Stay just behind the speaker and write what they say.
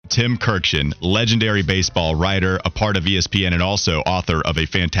Tim Kurkjian, legendary baseball writer, a part of ESPN, and also author of a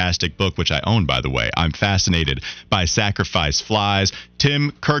fantastic book, which I own, by the way. I'm fascinated by sacrifice flies.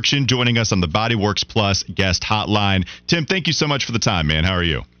 Tim Kurkjian joining us on the Bodyworks Plus guest hotline. Tim, thank you so much for the time, man. How are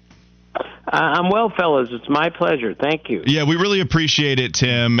you? I'm well, fellas. It's my pleasure. Thank you. Yeah, we really appreciate it,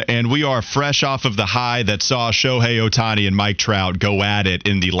 Tim. And we are fresh off of the high that saw Shohei Ohtani and Mike Trout go at it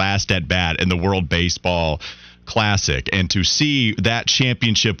in the last at-bat in the World Baseball Classic. And to see that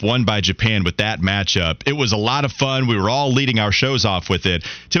championship won by Japan with that matchup, it was a lot of fun. We were all leading our shows off with it.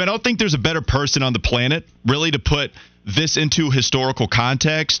 Tim, I don't think there's a better person on the planet, really, to put this into historical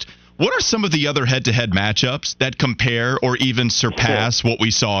context. What are some of the other head-to-head matchups that compare or even surpass what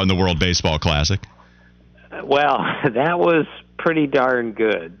we saw in the World Baseball Classic? Well, that was pretty darn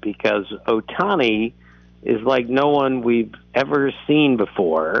good because Ohtani is like no one we've ever seen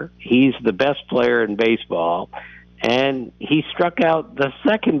before. He's the best player in baseball, and he struck out the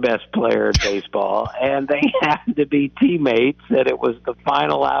second best player in baseball, and they happened to be teammates, and it was the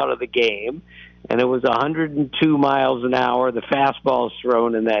final out of the game. And it was 102 miles an hour. The fastball is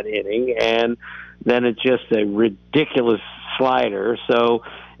thrown in that inning, and then it's just a ridiculous slider. So,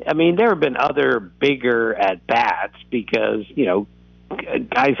 I mean, there have been other bigger at-bats because, you know,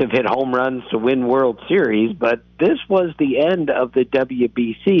 guys have hit home runs to win World Series, but this was the end of the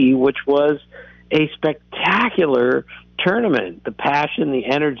WBC, which was a spectacular tournament. The passion, the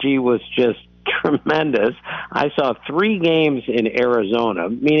energy was just tremendous. I saw 3 games in Arizona,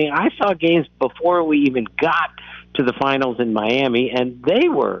 meaning I saw games before we even got to the finals in Miami, and they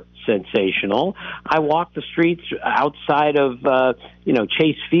were sensational. I walked the streets outside of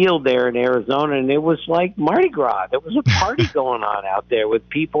Chase Field there in Arizona, and it was like Mardi Gras. There was a party going on out there with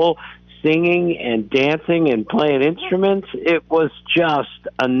people singing and dancing and playing instruments. It was just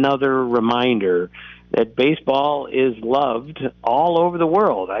another reminder that baseball is loved all over the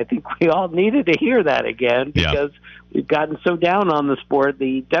world. I think we all needed to hear that again because we've gotten so down on the sport.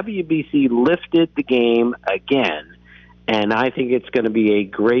 The WBC lifted the game again, and I think it's going to be a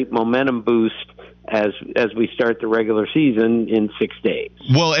great momentum boost as we start the regular season in 6 days.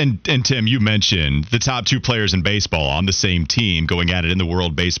 Well, and Tim, you mentioned the top 2 players in baseball on the same team going at it in the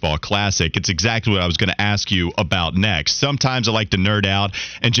World Baseball Classic. It's exactly what I was going to ask you about next. Sometimes I like to nerd out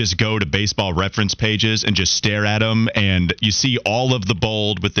and just go to baseball reference pages and just stare at them, and you see all of the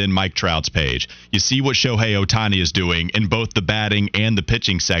bold within Mike Trout's page. You see what Shohei Ohtani is doing in both the batting and the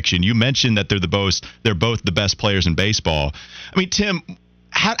pitching section. You mentioned that they're both the best players in baseball. I mean, Tim,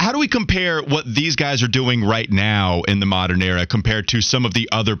 how do we compare what these guys are doing right now in the modern era compared to some of the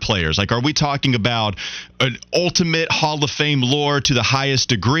other players? Like, are we talking about an ultimate Hall of Fame lore to the highest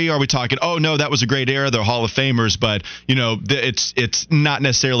degree? Are we talking, oh, no, that was a great era, they're Hall of Famers, but, you know, it's not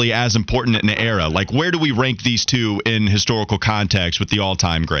necessarily as important in an era? Like, where do we rank these two in historical context with the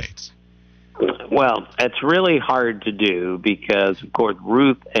all-time greats? Well, it's really hard to do because, of course,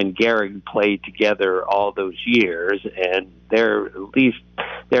 Ruth and Gehrig played together all those years, and they're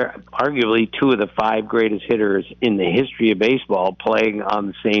arguably 2 of the 5 greatest hitters in the history of baseball playing on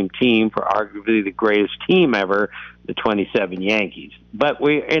the same team for arguably the greatest team ever, the 27 Yankees. But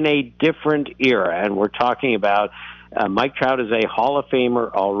we're in a different era, and we're talking about Mike Trout is a Hall of Famer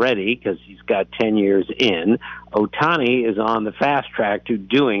already because he's got 10 years in. Ohtani is on the fast track to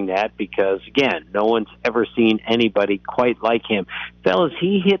doing that because, again, no one's ever seen anybody quite like him. Fellas,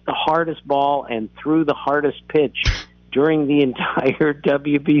 he hit the hardest ball and threw the hardest pitch during the entire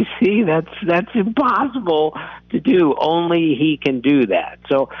WBC. That's impossible to do. Only he can do that.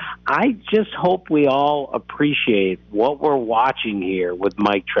 So I just hope we all appreciate what we're watching here with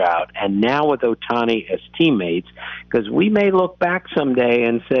Mike Trout and now with Ohtani as teammates, because we may look back someday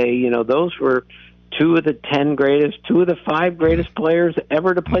and say, you know, those were 2 of the 10 greatest, 2 of the 5 greatest players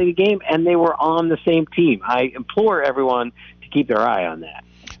ever to play the game, and they were on the same team. I implore everyone to keep their eye on that.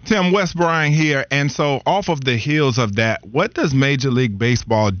 Tim, Wes Bryan here. And so off of the heels of that, what does Major League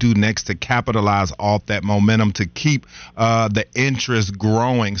Baseball do next to capitalize off that momentum to keep the interest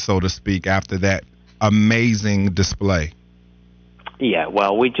growing, so to speak, after that amazing display? Yeah,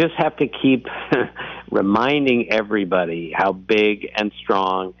 well, we just have to keep reminding everybody how big and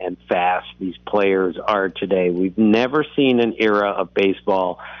strong and fast these players are today. We've never seen an era of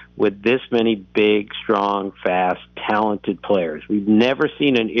baseball with this many big, strong, fast, talented players. We've never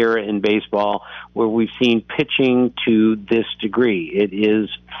seen an era in baseball where we've seen pitching to this degree. It is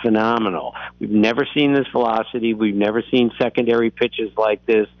phenomenal. We've never seen this velocity. We've never seen secondary pitches like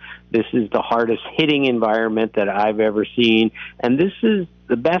this. This is the hardest hitting environment that I've ever seen. And this is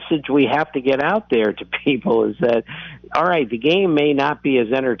the message we have to get out there to people, is that all right, the game may not be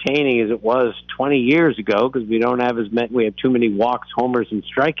as entertaining as it was 20 years ago because we don't have as many. We have too many walks, homers, and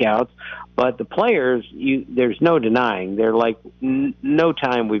strikeouts. But the players, there's no denying, they're like no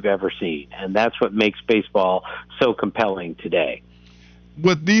time we've ever seen, and that's what makes baseball so compelling today.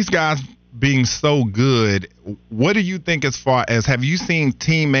 With these guys being so good, what do you think as far as, have you seen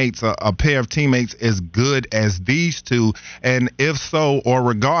teammates, a pair of teammates as good as these two? And if so, or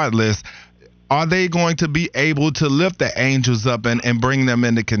regardless, are they going to be able to lift the Angels up and bring them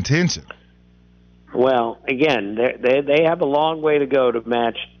into contention? Well, again, they have a long way to go to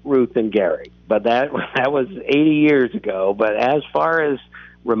match Ruth and Gary, but that was 80 years ago. But as far as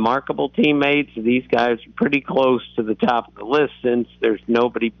remarkable teammates, these guys are pretty close to the top of the list since there's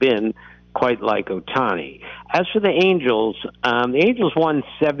nobody been quite like Ohtani. As for the Angels won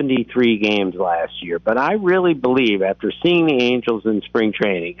 73 games last year, but I really believe after seeing the Angels in spring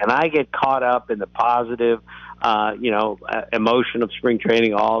training, and I get caught up in the positive emotion of spring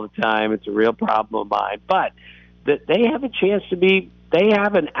training all the time. It's a real problem of mine. But that they have a chance they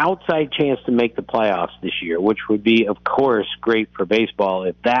have an outside chance to make the playoffs this year, which would be, of course, great for baseball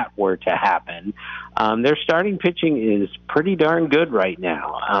if that were to happen. Their starting pitching is pretty darn good right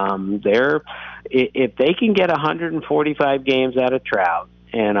now. If they can get 145 games out of Trout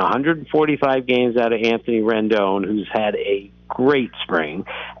and 145 games out of Anthony Rendon, who's had a great spring,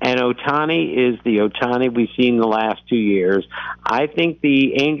 and Ohtani is the Ohtani we've seen the last 2 years, I think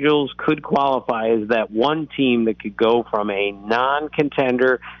the Angels could qualify as that one team that could go from a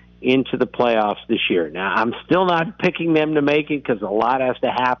non-contender into the playoffs this year. Now, I'm still not picking them to make it because a lot has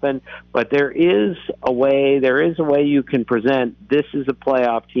to happen, but there is a way you can present this is a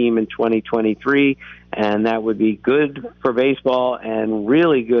playoff team in 2023, and that would be good for baseball and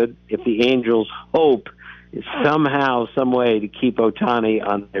really good if the Angels hope is somehow, some way to keep Ohtani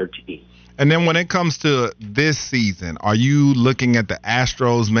on their team. And then when it comes to this season, are you looking at the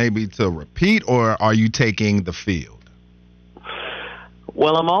Astros maybe to repeat, or are you taking the field?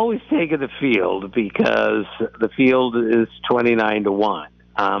 Well, I'm always taking the field because the field is 29-1.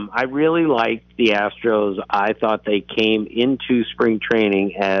 I really liked the Astros. I thought they came into spring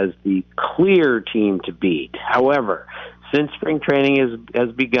training as the clear team to beat. However, since spring training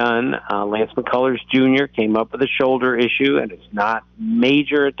has begun, Lance McCullers Jr. came up with a shoulder issue, and it's not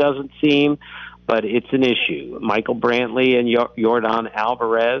major, it doesn't seem, but it's an issue. Michael Brantley and Yordan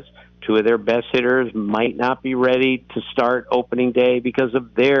Alvarez, two of their best hitters, might not be ready to start opening day because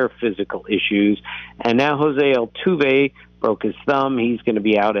of their physical issues. And now Jose Altuve broke his thumb. He's going to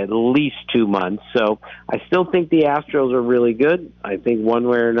be out at least 2 months. So I still think the Astros are really good. I think one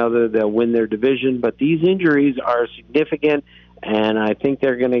way or another they'll win their division. But these injuries are significant, and I think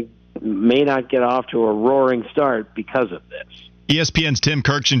they're may not get off to a roaring start because of this. ESPN's Tim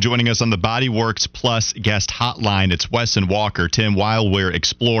Kurkjian joining us on the Bodyworks Plus guest hotline. It's Wes and Walker. Tim, while we're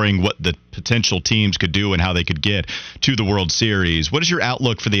exploring what the potential teams could do and how they could get to the World Series, what is your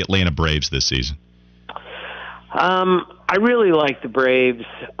outlook for the Atlanta Braves this season? I really like the Braves.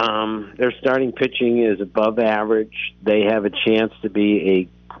 Their starting pitching is above average. They have a chance to be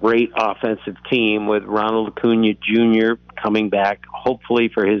a great offensive team with Ronald Acuna Jr. coming back, hopefully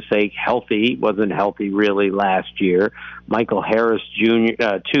for his sake, healthy. He wasn't healthy really last year. Michael Harris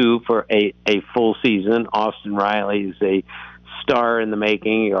Jr., too, for a full season. Austin Riley is a star in the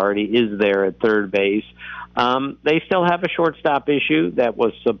making. He already is there at third base. They still have a shortstop issue that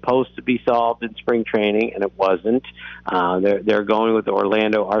was supposed to be solved in spring training, and it wasn't. They're going with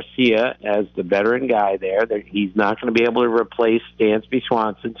Orlando Arcia as the veteran guy there. He's not going to be able to replace Dansby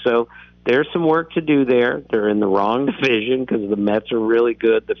Swanson, so there's some work to do there. They're in the wrong division because the Mets are really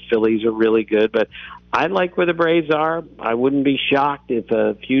good, the Phillies are really good, but I like where the Braves are. I wouldn't be shocked if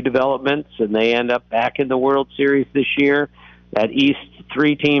a few developments and they end up back in the World Series this year. That East,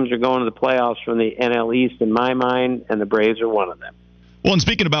 3 teams are going to the playoffs from the NL East in my mind, and the Braves are one of them. Well, and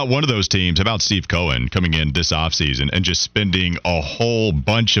speaking about one of those teams, about Steve Cohen coming in this offseason and just spending a whole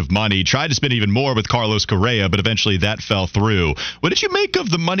bunch of money. Tried to spend even more with Carlos Correa, but eventually that fell through. What did you make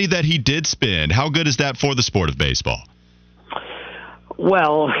of the money that he did spend? How good is that for the sport of baseball?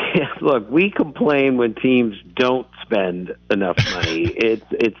 Well, look, we complain when teams don't spend enough money. It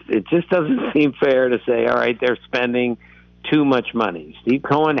just doesn't seem fair to say, all right, they're spending too much money. Steve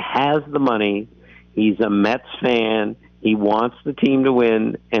Cohen has the money. He's a Mets fan. He wants the team to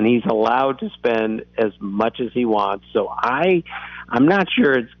win, and he's allowed to spend as much as he wants. So I'm not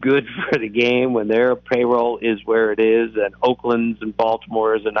sure it's good for the game when their payroll is where it is, and Oakland's and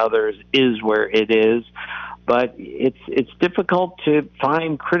Baltimore's and others is where it is. But it's difficult to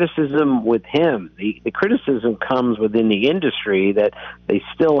find criticism with him. The criticism comes within the industry that they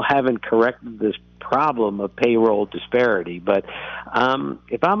still haven't corrected this problem of payroll disparity. But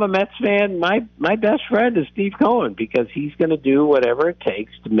if I'm a Mets fan, my best friend is Steve Cohen, because he's going to do whatever it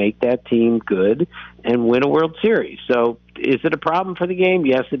takes to make that team good and win a World Series. So is it a problem for the game?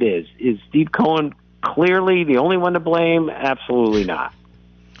 Yes, it is. Is Steve Cohen clearly the only one to blame? Absolutely not.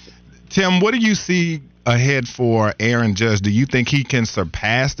 Tim, what do you see ahead for Aaron Judge? Do you think he can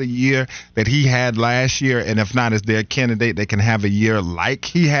surpass the year that he had last year? And if not, is there a candidate that can have a year like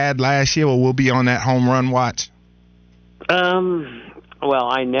he had last year, or will be on that home run watch? Well,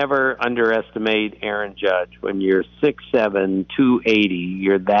 I never underestimate Aaron Judge. When you're 6'7", 280,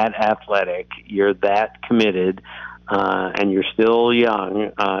 you're that athletic, you're that committed, and you're still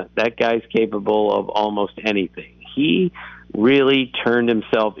young. That guy's capable of almost anything. He really turned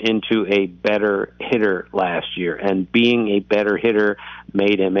himself into a better hitter last year, and being a better hitter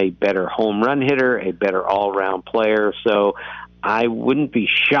made him a better home run hitter, a better all-around player. So I wouldn't be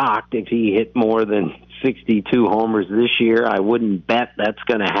shocked if he hit more than 62 homers this year. I wouldn't bet that's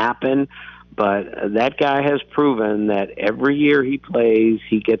going to happen, but that guy has proven that every year he plays,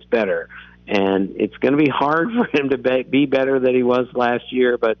 he gets better. And it's going to be hard for him to be better than he was last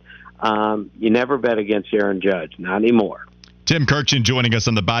year, but you never bet against Aaron Judge, not anymore. Tim Kurkjian joining us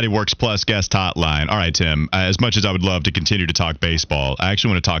on the Bodyworks Plus guest hotline. All right, Tim, as much as I would love to continue to talk baseball, I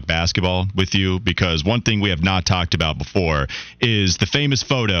actually want to talk basketball with you, because one thing we have not talked about before is the famous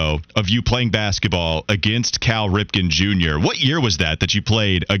photo of you playing basketball against Cal Ripken Jr. What year was that you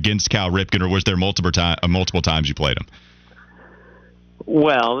played against Cal Ripken, or was there multiple times you played him?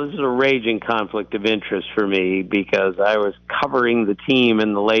 Well, this is a raging conflict of interest for me, because I was covering the team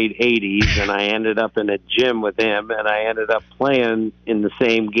in the late 80s, and I ended up in a gym with him, and I ended up playing in the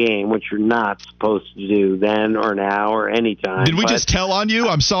same game, which you're not supposed to do then or now or any time. Did we just tell on you?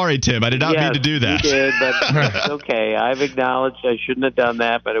 I'm sorry, Tim. I did not mean to do that. You did, but it's okay. I've acknowledged I shouldn't have done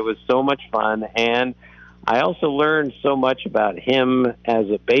that, but it was so much fun, and I also learned so much about him as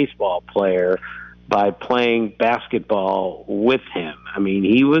a baseball player by playing basketball with him. I mean,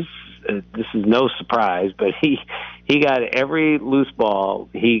 he was, this is no surprise, but he got every loose ball.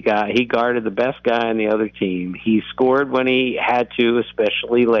 He guarded the best guy on the other team. He scored when he had to,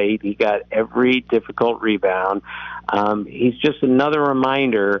 especially late. He got every difficult rebound. He's just another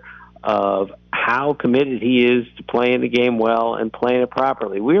reminder of how committed he is to playing the game well and playing it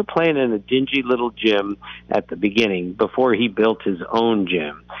properly. We were playing in a dingy little gym at the beginning before he built his own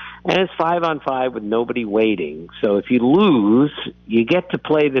gym. And it's 5-on-5 with nobody waiting. So if you lose, you get to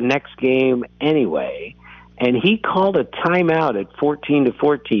play the next game anyway. And he called a timeout at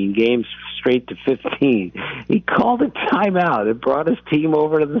 14-14, games straight to 15. He called a timeout and brought his team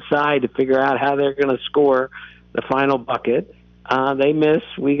over to the side to figure out how they're going to score the final bucket. They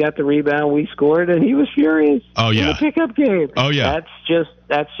missed. We got the rebound. We scored, and he was furious. Oh yeah, in the pickup game. Oh yeah,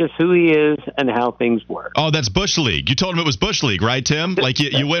 that's just who he is and how things work. Oh, that's Bush League. You told him it was Bush League, right, Tim? Like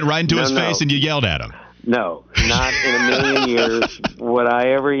you went right into his face and you yelled at him. No, not in a million years would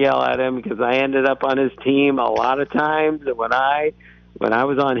I ever yell at him, because I ended up on his team a lot of times. And when I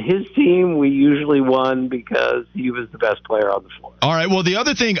was on his team, we usually won because he was the best player on the floor. All right. Well, the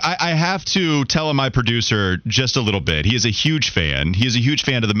other thing, I have to tell my producer just a little bit. He is a huge fan. He is a huge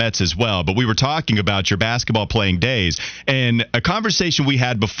fan of the Mets as well. But we were talking about your basketball playing days, and a conversation we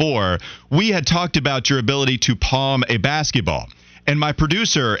had before, we had talked about your ability to palm a basketball. And my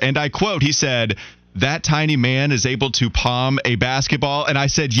producer, and I quote, he said, "That tiny man is able to palm a basketball?" And I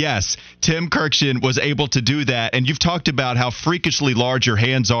said, yes, Tim Kurkjian was able to do that. And you've talked about how freakishly large your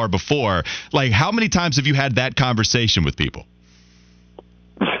hands are before. Like, how many times have you had that conversation with people?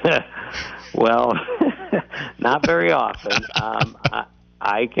 Well, not very often.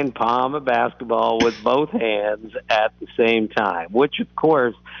 I can palm a basketball with both hands at the same time, which, of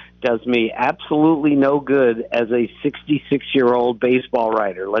course, does me absolutely no good as a 66-year-old baseball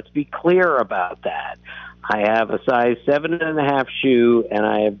writer. Let's be clear about that. I have a size 7.5 shoe, and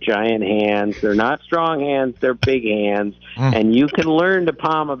I have giant hands. They're not strong hands, they're big hands. And you can learn to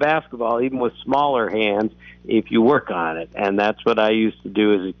palm a basketball even with smaller hands if you work on it. And that's what I used to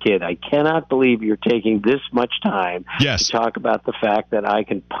do as a kid. I cannot believe you're taking this much time to talk about the fact that I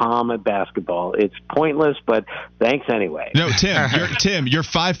can palm a basketball. It's pointless, but thanks anyway. No, Tim, you're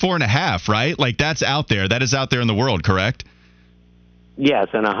 5'4.5", right? Like, that's out there. That is out there in the world, correct? Yes,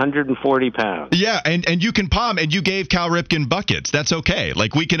 and 140 pounds. Yeah, and you can palm, and you gave Cal Ripken buckets. That's okay.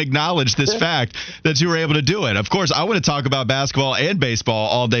 Like, we can acknowledge this fact that you were able to do it. Of course, I want to talk about basketball and baseball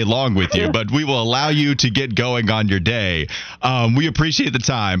all day long with you, but we will allow you to get going on your day. We appreciate the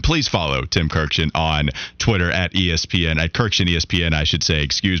time. Please follow Tim Kurkjian on Twitter at ESPN, at Kurkjian ESPN, I should say.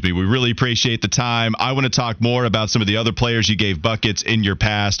 Excuse me. We really appreciate the time. I want to talk more about some of the other players you gave buckets in your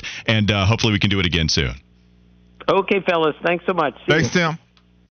past, and hopefully we can do it again soon. Okay, fellas. Thanks so much. See Thanks, you. Tim.